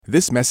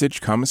This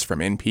message comes from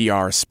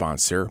NPR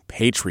sponsor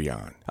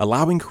Patreon,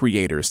 allowing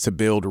creators to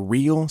build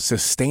real,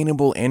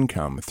 sustainable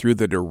income through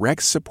the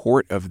direct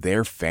support of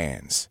their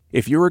fans.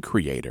 If you're a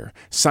creator,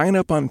 sign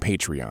up on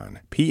Patreon,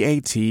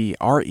 patreon.com,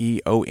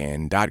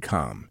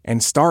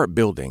 and start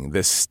building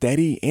the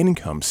steady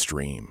income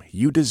stream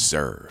you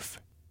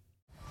deserve.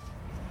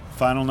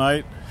 Final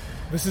night.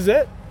 This is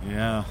it.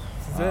 Yeah.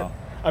 This is it.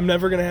 I'm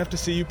never going to have to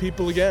see you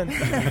people again.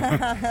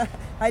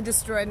 I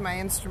destroyed my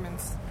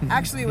instruments.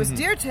 Actually, it was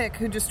Deer Tick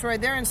who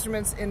destroyed their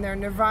instruments in their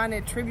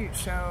Nirvana tribute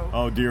show.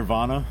 Oh, Dear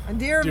Vana?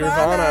 Dear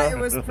Vana. It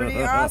was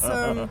pretty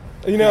awesome.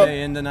 You know,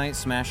 in the night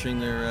smashing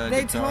their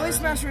They guitars. totally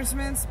smashed their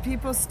instruments.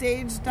 People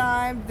stage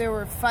dived. There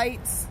were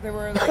fights. There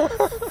were like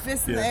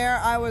fists in the air.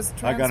 I was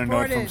transported. I got a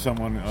note from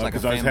someone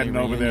because I was heading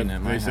over there.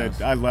 They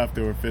said I left.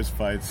 There were fist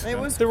fights.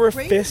 There were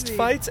fist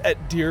fights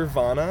at Dear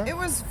Vana. It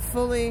was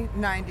fully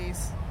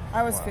 90s.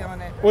 I was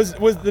feeling it. Was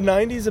the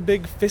 90s a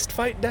big fist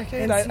fight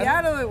decade? In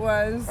Seattle it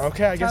was.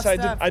 Okay, I guess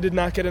I did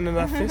not get in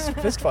enough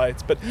fist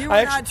fights. But you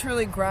were not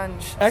truly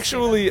grunge.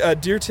 Actually,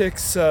 Deer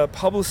Tick's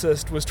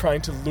publicist was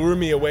trying to lure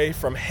me away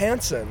from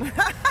Hanson.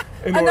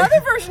 Another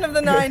version of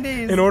the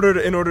 90s. In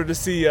order to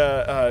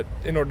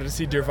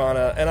see Dear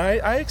Vana, and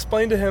I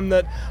explained to him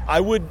that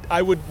I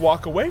would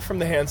walk away from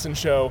the Hanson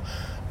show.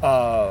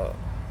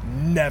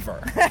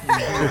 Never.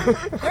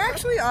 They're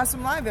actually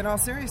awesome live, in all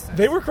seriousness.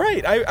 They were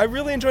great. I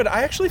really enjoyed it.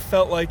 I actually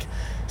felt like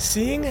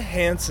seeing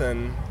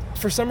Hanson,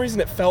 for some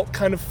reason it felt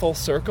kind of full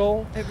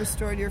circle. It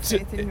restored your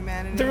faith in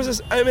humanity. There was this,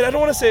 I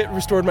don't want to say it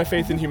restored my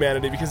faith in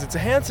humanity because it's a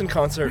Hanson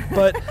concert,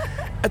 but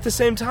at the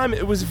same time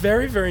it was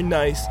very, very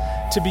nice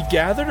to be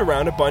gathered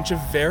around a bunch of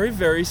very,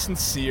 very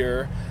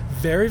sincere,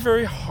 very,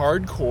 very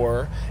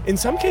hardcore, in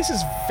some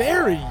cases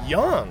very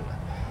young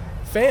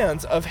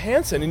fans of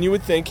Hanson. And you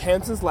would think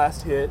Hanson's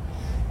last hit,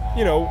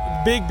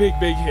 big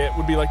hit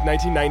would be like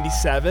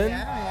 1997.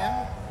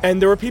 Yeah.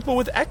 And there were people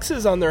with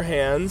X's on their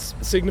hands,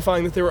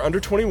 signifying that they were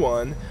under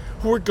 21,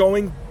 who were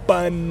going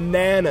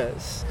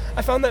bananas.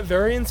 I found that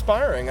very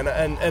inspiring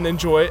and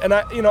enjoy. And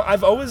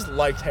I've always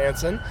liked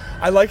Hanson.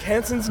 I like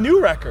Hanson's new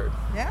record.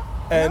 Yeah.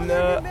 And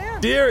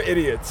dear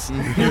idiots,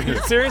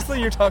 seriously,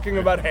 you're talking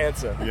about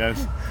Hanson.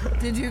 Yes.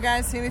 Did you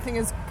guys see anything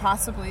as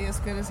possibly as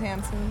good as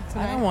Hanson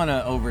tonight? I don't want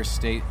to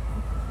overstate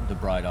the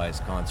Bright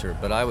Eyes concert,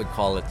 but I would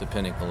call it the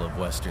pinnacle of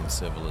Western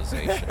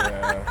civilization.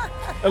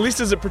 At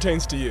least as it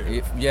pertains to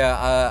you. Yeah,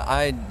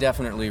 I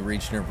definitely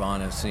reached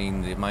Nirvana,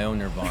 my own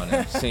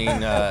Nirvana,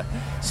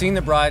 seeing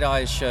the Bright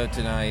Eyes show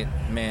tonight.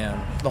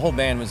 Man, the whole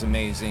band was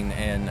amazing,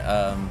 and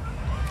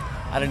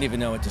I don't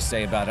even know what to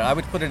say about it. I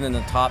would put it in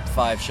the top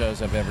 5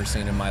 shows I've ever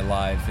seen in my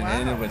life, and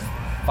ended with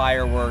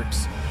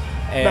fireworks.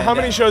 And, now, how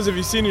many shows have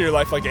you seen in your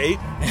life? Like 8?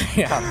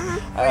 Yeah.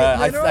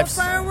 Literal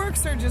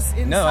fireworks or just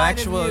inside No,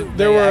 actually, of you?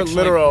 There were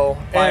literal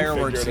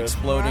fireworks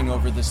exploding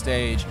over the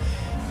stage.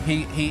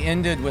 He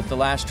ended with the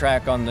last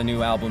track on the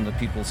new album, The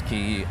People's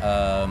Key,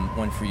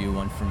 One For You,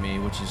 One For Me,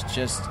 which is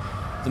just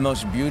the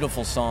most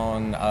beautiful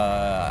song.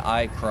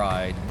 I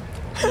cried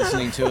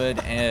listening to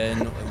it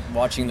and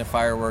watching the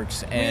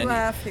fireworks, and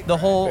the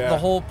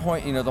whole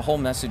point, the whole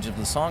message of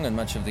the song and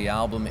much of the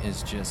album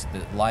is just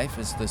that life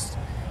is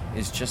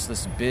just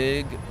this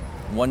big,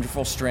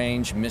 wonderful,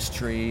 strange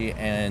mystery,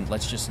 and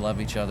let's just love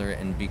each other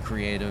and be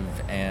creative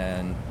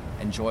and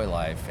enjoy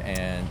life.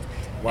 And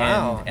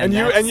wow, and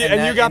you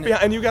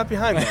got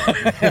behind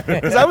that,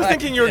 because I was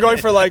thinking you were going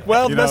for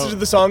the message of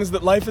the song is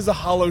that life is a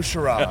hollow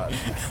charade.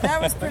 That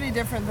was pretty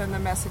different than the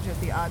message of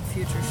the Odd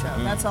Future show.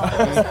 That's all I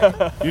was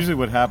saying. Usually,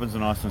 what happens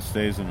in Austin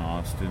stays in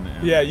Austin.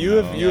 And, you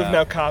have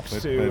now copped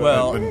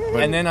to.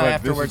 And then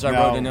afterwards, I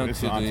wrote a note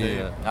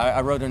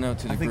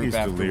to the group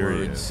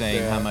afterwards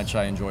saying how much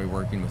I enjoy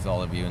working with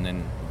all of you, and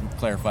then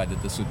clarified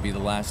that this would be the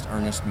last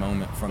earnest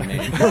moment from me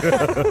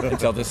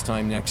until this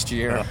time next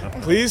year.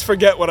 Please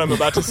forget what I'm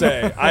about to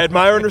say. I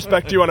admire and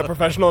respect you on a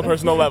professional and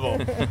personal level.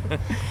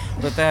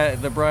 But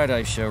the Bright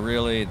Eyes show,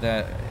 really,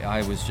 that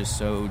I was just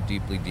so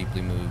deeply,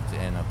 deeply moved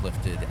and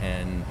uplifted.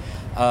 And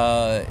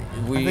I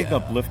think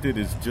uplifted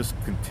is just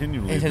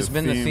continually. It has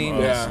been the theme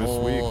of this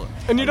whole.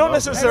 And you don't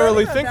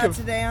necessarily think of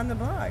today on the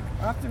blog.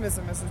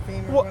 Optimism is the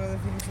theme of one of the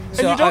themes.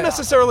 And you don't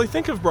necessarily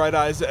think of Bright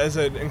Eyes as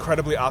an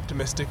incredibly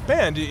optimistic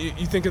band.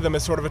 You think of them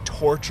as sort of a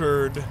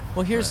tortured.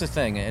 Well, here's the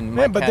thing, and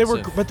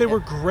they were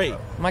great.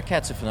 Mike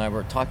Katzif and I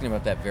were talking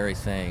about that very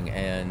thing,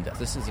 and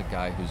this is a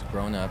guy who's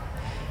grown up.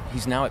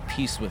 He's now at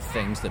peace with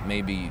things that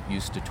maybe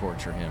used to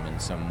torture him in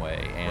some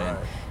way, and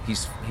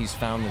he's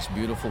found this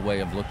beautiful way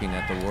of looking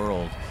at the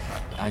world.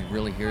 I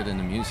really hear it in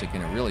the music,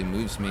 and it really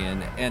moves me.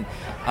 And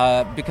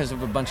because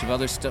of a bunch of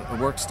other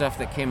work stuff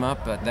that came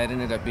up, that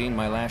ended up being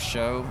my last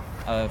show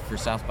for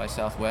South by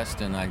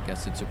Southwest, and I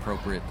guess it's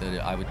appropriate that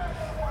I would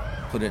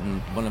put it in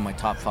one of my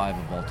top 5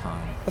 of all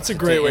time. That's a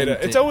great way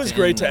to. It's always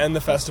great to end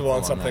the festival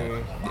on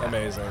something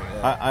amazing.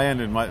 Yeah. I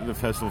ended the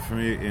festival for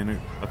me in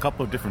a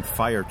couple of different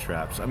fire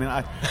traps. I mean,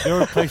 there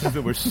were places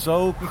that were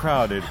so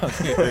crowded.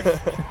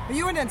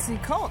 You went to see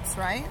Cults,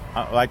 right?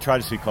 I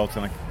tried to see Cults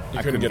and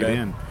I couldn't get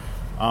in.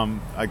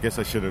 I guess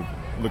I should have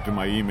looked at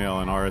my email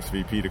and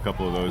RSVP'd a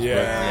couple of those.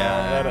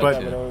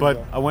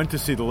 But I went to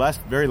see the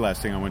very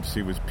last thing I went to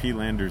see was P.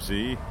 Lander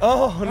Z.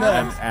 Oh,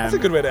 nice. That's a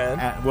good way to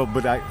end.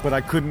 But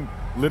I couldn't.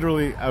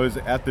 Literally, I was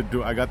at the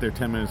door. I got there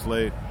 10 minutes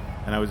late,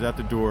 and I was at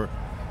the door.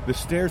 The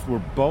stairs were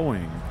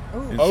bowing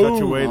in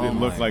such a way that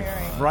looked like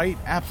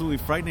absolutely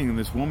frightening. And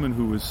this woman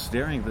who was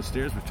staring at the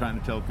stairs was trying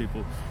to tell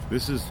people,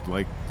 this is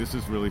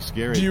really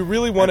scary. Do you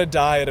really want to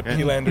die at a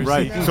P. Lander Z?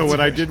 Right. So what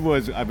I did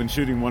was, I've been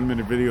shooting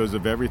 1-minute videos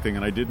of everything,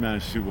 and I did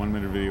manage to shoot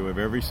 1-minute video of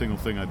every single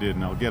thing I did,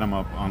 and I'll get them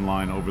up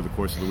online over the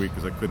course of the week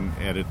because I couldn't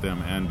edit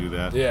them and do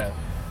that. Yeah.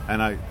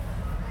 And I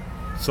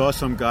saw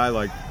some guy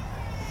like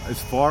as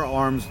far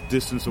arm's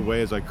distance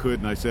away as I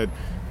could, and I said,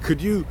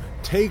 could you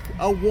take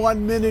a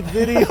 1-minute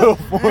video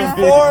for me?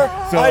 Before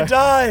I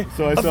die,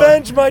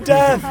 avenge my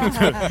death.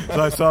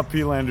 So I saw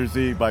P. Lander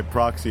Z by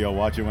proxy. I'll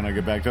watch it when I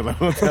get back to the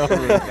hotel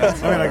room.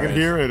 I could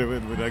hear it,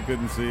 but I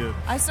couldn't see it.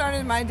 I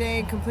started my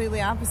day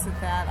completely opposite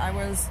that. I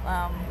was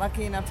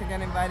lucky enough to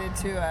get invited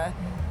to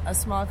a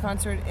small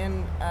concert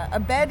in a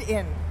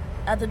bed-in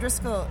at the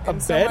Driscoll. A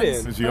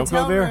bed-in? Is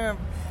Yoko there?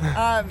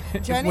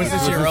 Jenny, was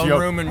this your own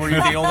room, and were you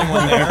the only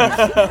one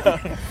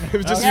there? It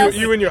was just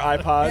you and your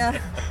iPod. Yeah.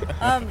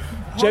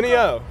 Jenny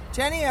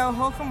O,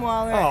 Holcomb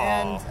Waller,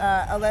 and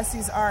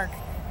Alessi's Ark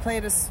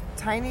played a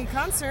tiny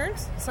concert,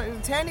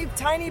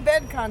 tiny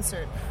bed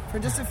concert for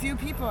just a few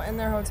people in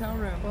their hotel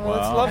room. Oh,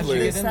 that's lovely.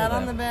 They sat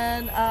on the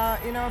bed.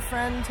 A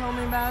friend told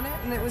me about it,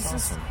 and it was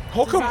just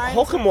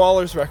Holcomb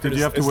Waller's record. Did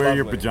you have to wear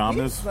your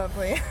pajamas? It's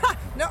lovely.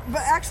 No,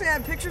 but actually, I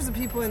had pictures of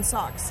people in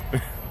socks.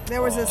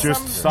 There was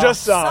just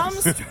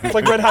socks. It's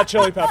like Red Hot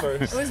Chili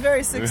Peppers. It was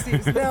very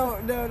 60s.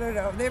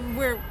 No. They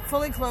were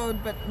fully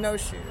clothed, but no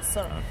shoes.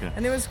 So,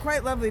 and it was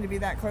quite lovely to be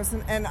that close.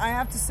 And I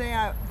have to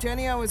say,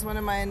 Jenny O was one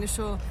of my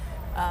initial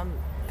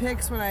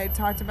picks when I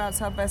talked about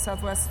South by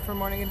Southwest for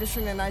Morning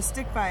Edition, and I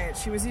stick by it.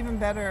 She was even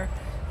better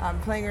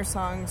playing her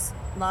songs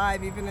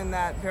live, even in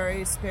that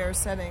very spare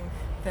setting,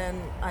 than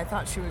I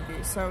thought she would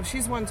be. So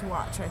she's one to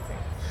watch, I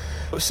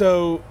think.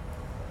 So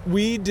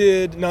we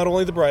did not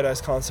only the Bright Eyes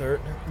concert,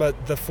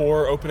 but the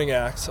 4 opening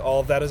acts. All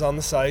of that is on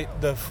the site.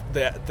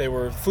 They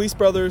were Fleece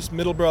Brothers,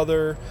 Middle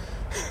Brother,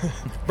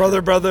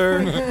 Brother,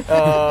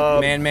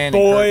 Man,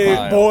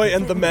 Boy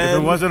and the Men.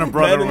 If it wasn't a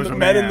brother, it was a man.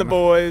 Men and the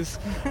Boys.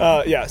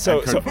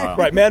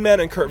 Man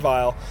and Kurt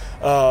Vile.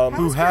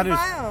 Who had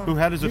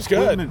his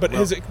equipment?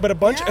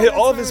 Good,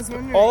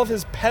 all of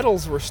his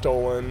pedals were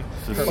stolen.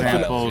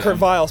 Kurt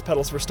Vile's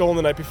pedals were stolen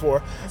the night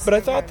before. But I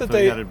thought that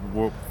they had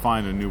to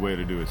find a new way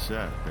to do his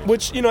set. Basically.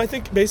 Which, I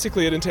think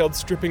basically it entailed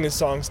stripping his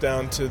songs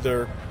down to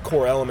their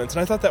core elements,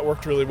 and I thought that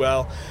worked really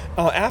well.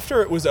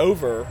 After it was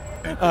over,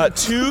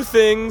 2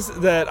 things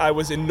that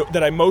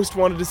I most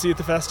wanted to see at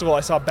the festival,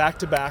 I saw back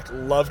to back,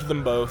 loved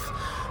them both.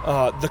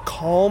 The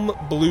Calm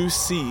Blue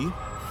Sea,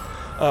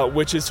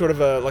 which is sort of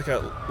like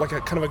a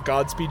kind of a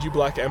Godspeed You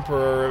Black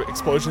Emperor,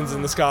 explosions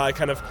in the sky,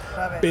 kind of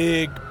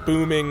big,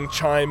 booming,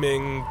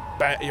 chiming,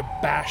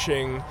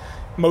 bashing,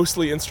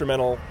 mostly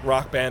instrumental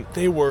rock band.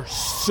 They were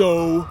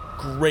so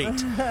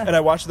great, and I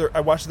watched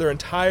their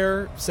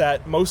entire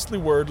set, mostly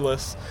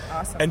wordless,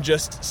 and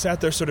just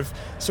sat there sort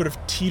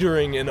of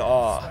teetering in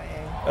awe.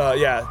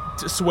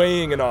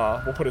 Swaying in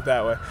awe, we'll put it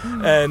that way.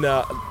 And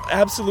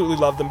absolutely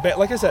loved them.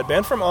 Like I said,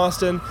 band from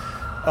Austin.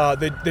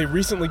 They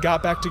recently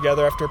got back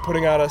together after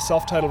putting out a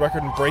self-titled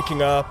record and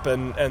breaking up,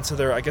 and so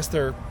they're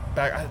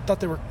back. I thought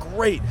they were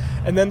great.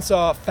 And then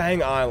saw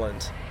Fang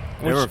Island.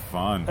 They were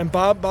fun. And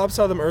Bob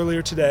saw them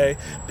earlier today.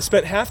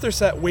 Spent half their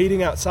set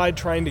waiting outside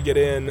trying to get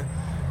in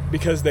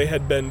because they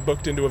had been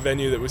booked into a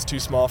venue that was too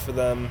small for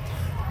them.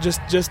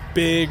 Just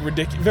big,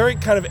 ridiculous, very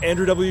kind of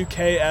Andrew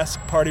WK-esque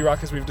party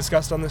rock, as we've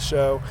discussed on this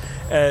show.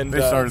 And they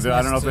started.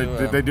 I don't know if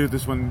did they do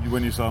this when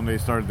you saw them. They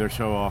started their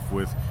show off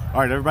with, "All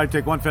right, everybody,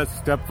 take one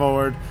step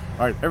forward.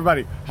 All right,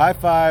 everybody, high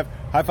five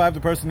the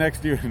person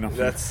next to you."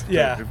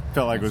 It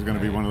felt like it was going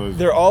to be one of those.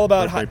 They're all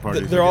about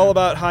all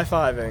about high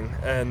fiving,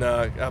 and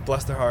God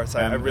bless their hearts.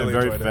 I really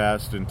enjoyed it. Very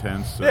fast,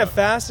 intense.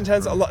 Fast,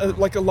 intense. A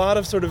lot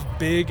of sort of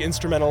big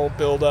instrumental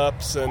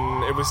build-ups,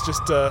 and it was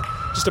just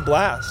a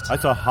blast. I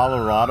saw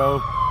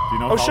Colorado. Do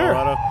you know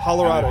Colorado? Sure.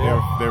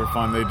 Colorado, they were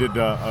fun. They did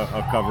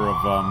a cover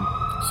of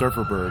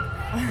Surfer Bird,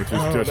 which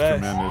was just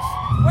tremendous.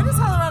 What is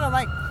Colorado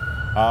like?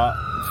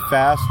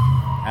 Fast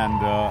and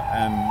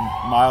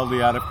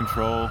mildly out of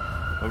control,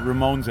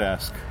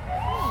 Ramones-esque,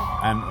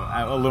 and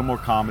a little more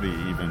comedy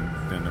even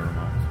than the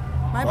Ramones.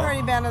 My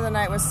party band of the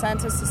night was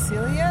Santa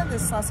Cecilia,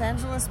 this Los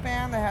Angeles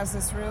band that has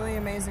this really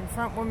amazing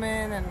front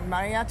woman and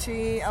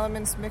mariachi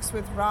elements mixed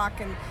with rock,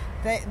 and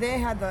they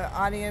had the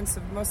audience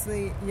of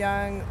mostly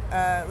young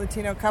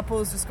Latino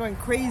couples just going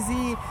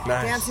crazy,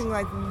 dancing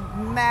like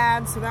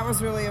mad. So that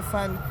was really a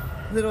fun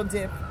little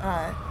dip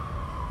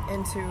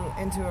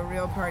into a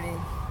real party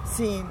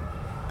scene.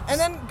 And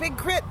then Big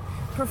Crit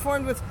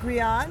performed with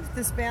Griad,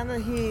 this band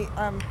that he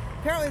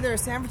apparently they're a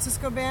San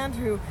Francisco band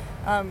who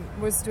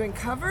was doing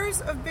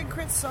covers of Big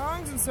Crit's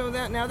songs, and so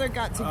that now they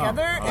got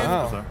together,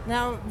 and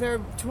now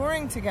they're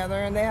touring together,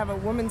 and they have a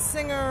woman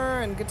singer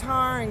and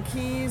guitar and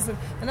keys. And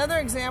another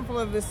example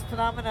of this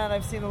phenomenon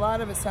I've seen a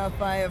lot of at South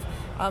by of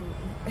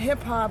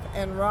hip hop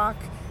and rock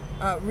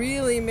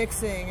really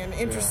mixing in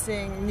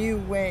interesting new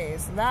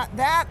ways. And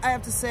that I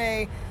have to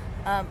say,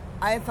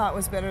 I thought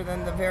was better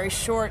than the very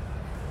short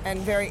and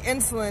very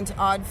insolent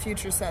Odd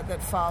Future set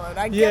that followed.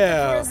 I get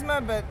the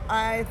charisma, but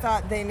I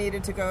thought they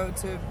needed to go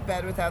to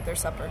bed without their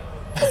supper.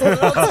 It's a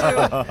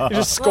little too,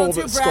 just little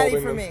too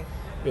bratty for me.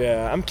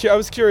 Yeah, I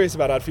was curious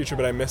about Odd Future,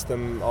 but I missed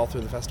them all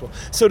through the festival.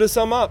 So to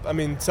sum up, I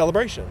mean,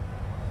 celebration.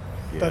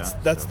 Yeah,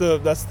 that's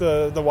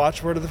the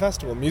watchword of the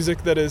festival.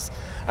 Music that is,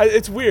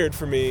 it's weird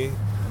for me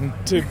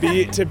to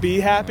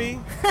be happy.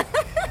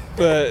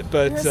 But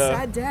You're a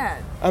sad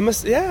dad.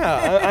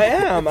 I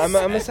am. I'm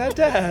a sad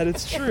dad.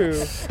 It's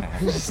true.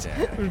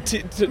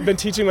 Been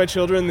teaching my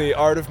children the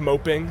art of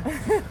moping.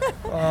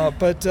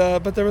 But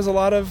there was a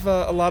lot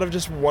of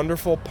just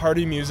wonderful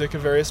party music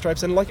of various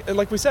stripes, and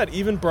like we said,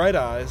 even Bright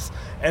Eyes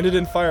ended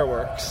in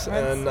fireworks,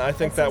 and I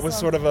think that was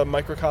sort of a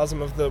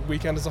microcosm of the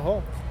weekend as a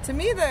whole. To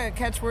me, the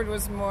catchword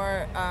was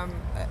more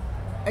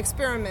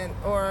experiment,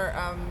 or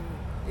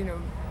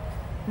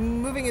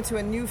moving into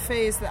a new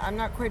phase that I'm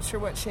not quite sure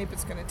what shape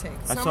it's going to take.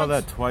 I saw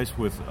that twice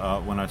with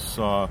when I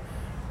saw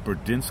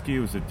Berdinsky,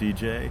 who was a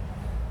DJ,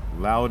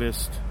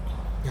 loudest,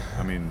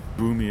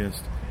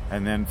 boomiest,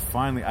 and then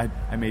finally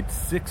I made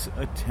 6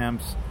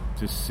 attempts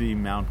to see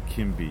Mount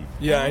Kimby.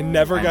 Yeah, I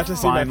never got to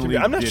see Mount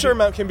Kimby. I'm not sure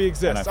Mount Kimby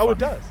exists. It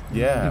does.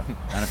 Yeah,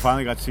 and I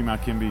finally got to see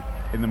Mount Kimby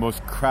in the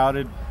most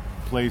crowded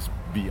place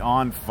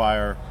beyond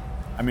fire.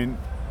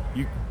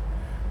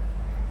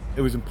 It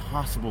was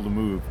impossible to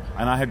move,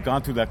 and I had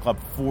gone through that club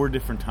 4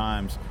 different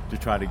times to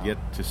try to get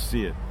to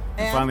see it.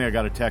 And finally I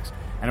got a text,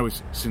 and it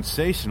was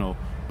sensational,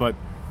 but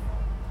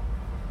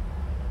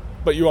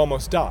you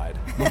almost died.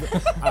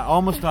 I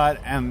almost died,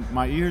 and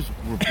my ears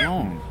were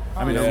blown.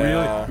 I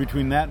really,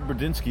 between that and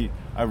Berdinsky,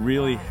 I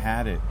really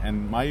had it,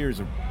 and my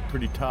ears are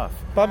pretty tough.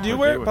 Bob, do you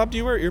wear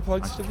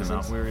earplugs to this? I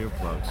cannot wear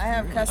earplugs. I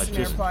have custom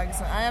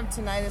earplugs. I have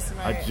tinnitus in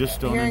my I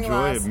just don't hearing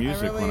enjoy loss.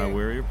 music when I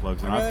wear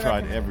earplugs, and I've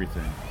tried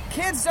everything.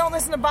 Kids, don't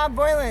listen to Bob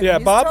Boilen. Yeah,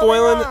 He's Bob totally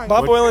Boilen. wrong.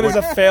 Bob Boilen is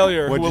a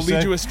failure who will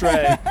lead you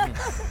astray.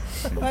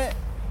 But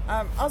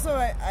also,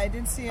 I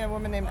did see a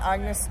woman named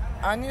Agnes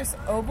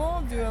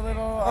Obel do a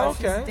little.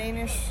 She's a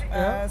Danish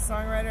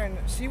songwriter, and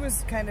she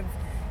was kind of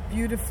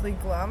beautifully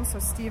glum. So,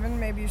 Stephen,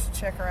 maybe you should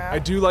check her out. I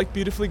do like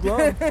beautifully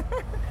glum.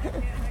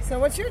 So,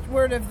 what's your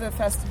word of the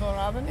festival,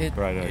 Robin?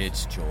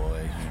 It's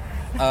joy.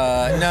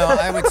 No,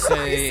 I would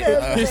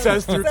say... he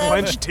says through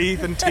clenched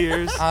teeth and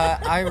tears.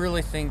 I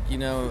really think,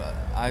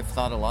 I've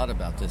thought a lot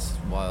about this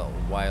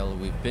while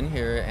we've been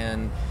here,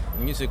 and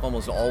music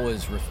almost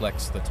always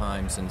reflects the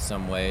times in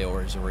some way,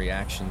 or is a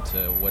reaction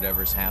to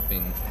whatever's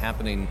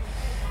happening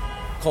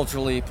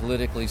culturally,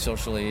 politically,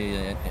 socially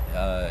in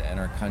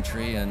our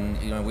country.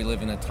 And we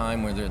live in a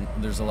time where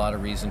there's a lot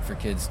of reason for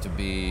kids to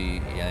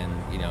be,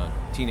 and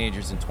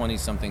teenagers and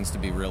 20-somethings to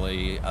be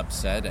really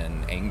upset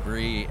and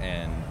angry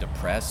and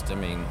depressed.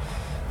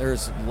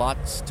 There's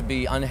lots to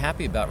be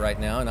unhappy about right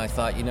now, and I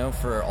thought,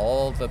 for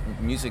all the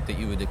music that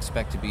you would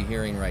expect to be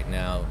hearing right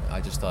now,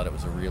 I just thought it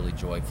was a really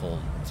joyful,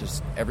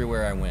 just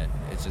everywhere I went,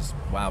 it's just,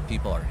 wow,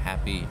 people are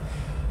happy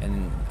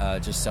and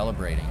just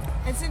celebrating.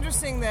 It's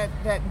interesting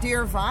that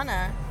Dear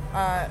Vana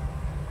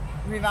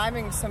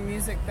reviving some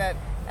music that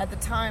at the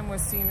time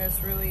was seen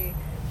as really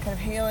kind of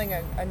hailing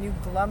a new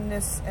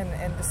glumness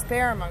and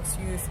despair amongst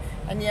youth,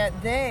 and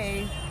yet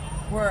they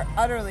were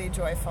utterly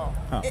joyful.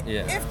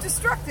 If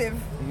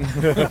destructive.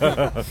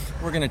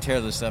 We're going to tear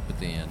this up at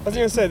the end. I was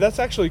going to say, that's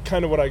actually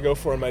kind of what I go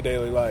for in my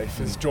daily life,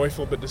 is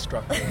joyful but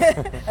destructive.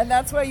 And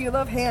that's why you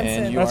love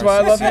Hanson. That's why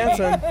I love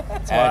Hanson.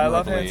 That's why I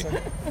love Hanson.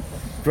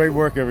 Great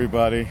work,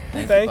 everybody.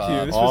 Thank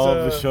you. This all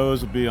of the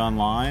shows will be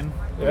online.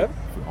 Yep.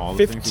 All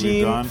the things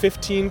we've done.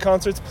 15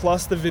 concerts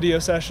plus the video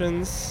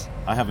sessions.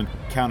 I haven't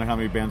counted how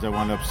many bands I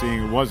wound up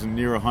seeing. It wasn't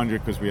near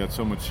 100 because we had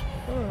so much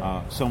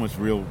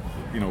real,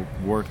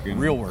 work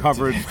and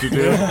coverage to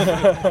do.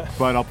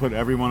 But I'll put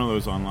every one of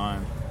those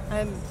online.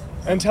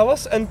 And tell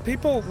us, and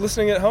people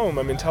listening at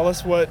home, tell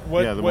us what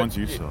ones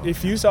you saw.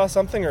 If you saw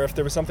something, or if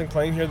there was something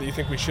playing here that you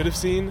think we should have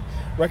seen,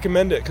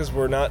 recommend it, because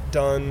we're not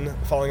done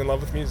falling in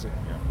love with music.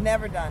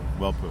 Never done.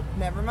 Well put.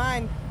 Never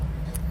mind.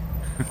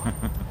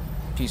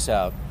 Peace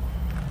out.